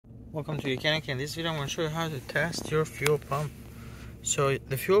Welcome to YOUCANIC. In this video I'm going to show you how to test your fuel pump. So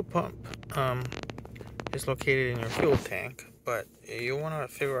the fuel pump is located in your fuel tank, but you want to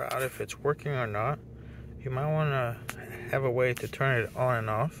figure out if it's working or not. You might want to have a way to turn it on and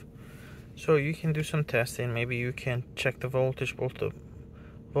off. So you can do some testing. Maybe you can check the voltage, both the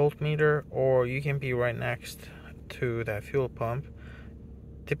voltmeter, or you can be right next to that fuel pump.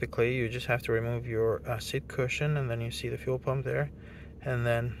 Typically you just have to remove your seat cushion, and then you see the fuel pump there. And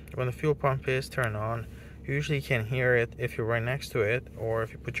then when the fuel pump is turned on, you usually can hear it if you're right next to it, or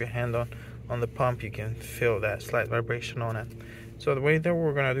if you put your hand on the pump, you can feel that slight vibration on it. So the way that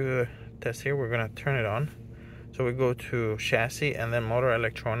we're going to do the test here, we're going to turn it on. So we go to chassis and then motor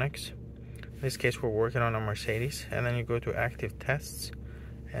electronics. In this case we're working on a Mercedes. And then you go to active tests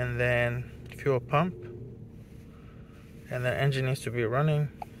and then fuel pump, and then engine needs to be running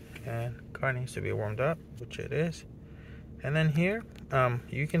and car needs to be warmed up, which it is. And then here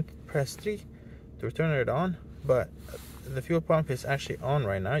you can press 3 to turn it on, but the fuel pump is actually on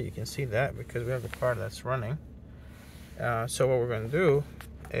right now. You can see that because we have the car that's running. So what we're going to do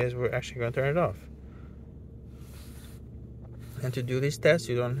is we're actually going to turn it off. And to do these tests,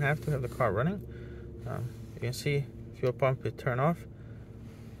 you don't have to have the car running. You can see fuel pump is turned off,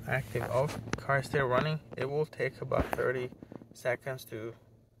 active off, car is still running. It will take about 30 seconds to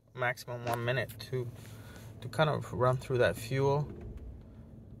maximum 1 minute to kind of run through that fuel,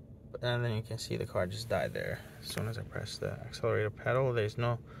 and then you can see the car just died there. As soon as I press the accelerator pedal, there's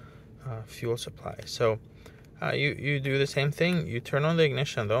no fuel supply. So you do the same thing. You turn on the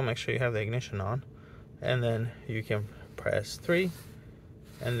ignition though, make sure you have the ignition on, and then you can press 3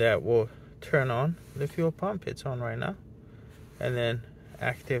 and that will turn on the fuel pump. It's on right now. And then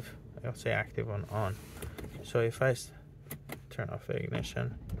active, I'll say active on. So if I turn off the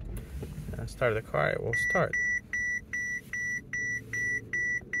ignition and start the car, it will start.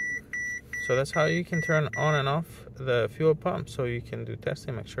 So that's how you can turn on and off the fuel pump. So you can do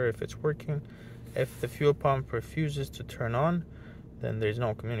testing, make sure if it's working. If the fuel pump refuses to turn on, then there's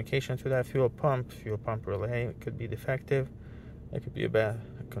no communication to that fuel pump. Fuel pump relay could be defective. It could be a bad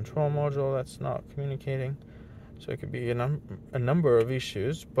control module that's not communicating. So it could be a number of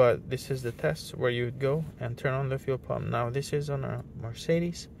issues, but this is the test where you would go and turn on the fuel pump. Now this is on a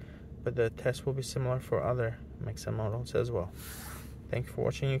Mercedes, but the test will be similar for other makes and models as well. Thank you for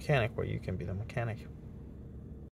watching YOUCANIC, where you can be the mechanic.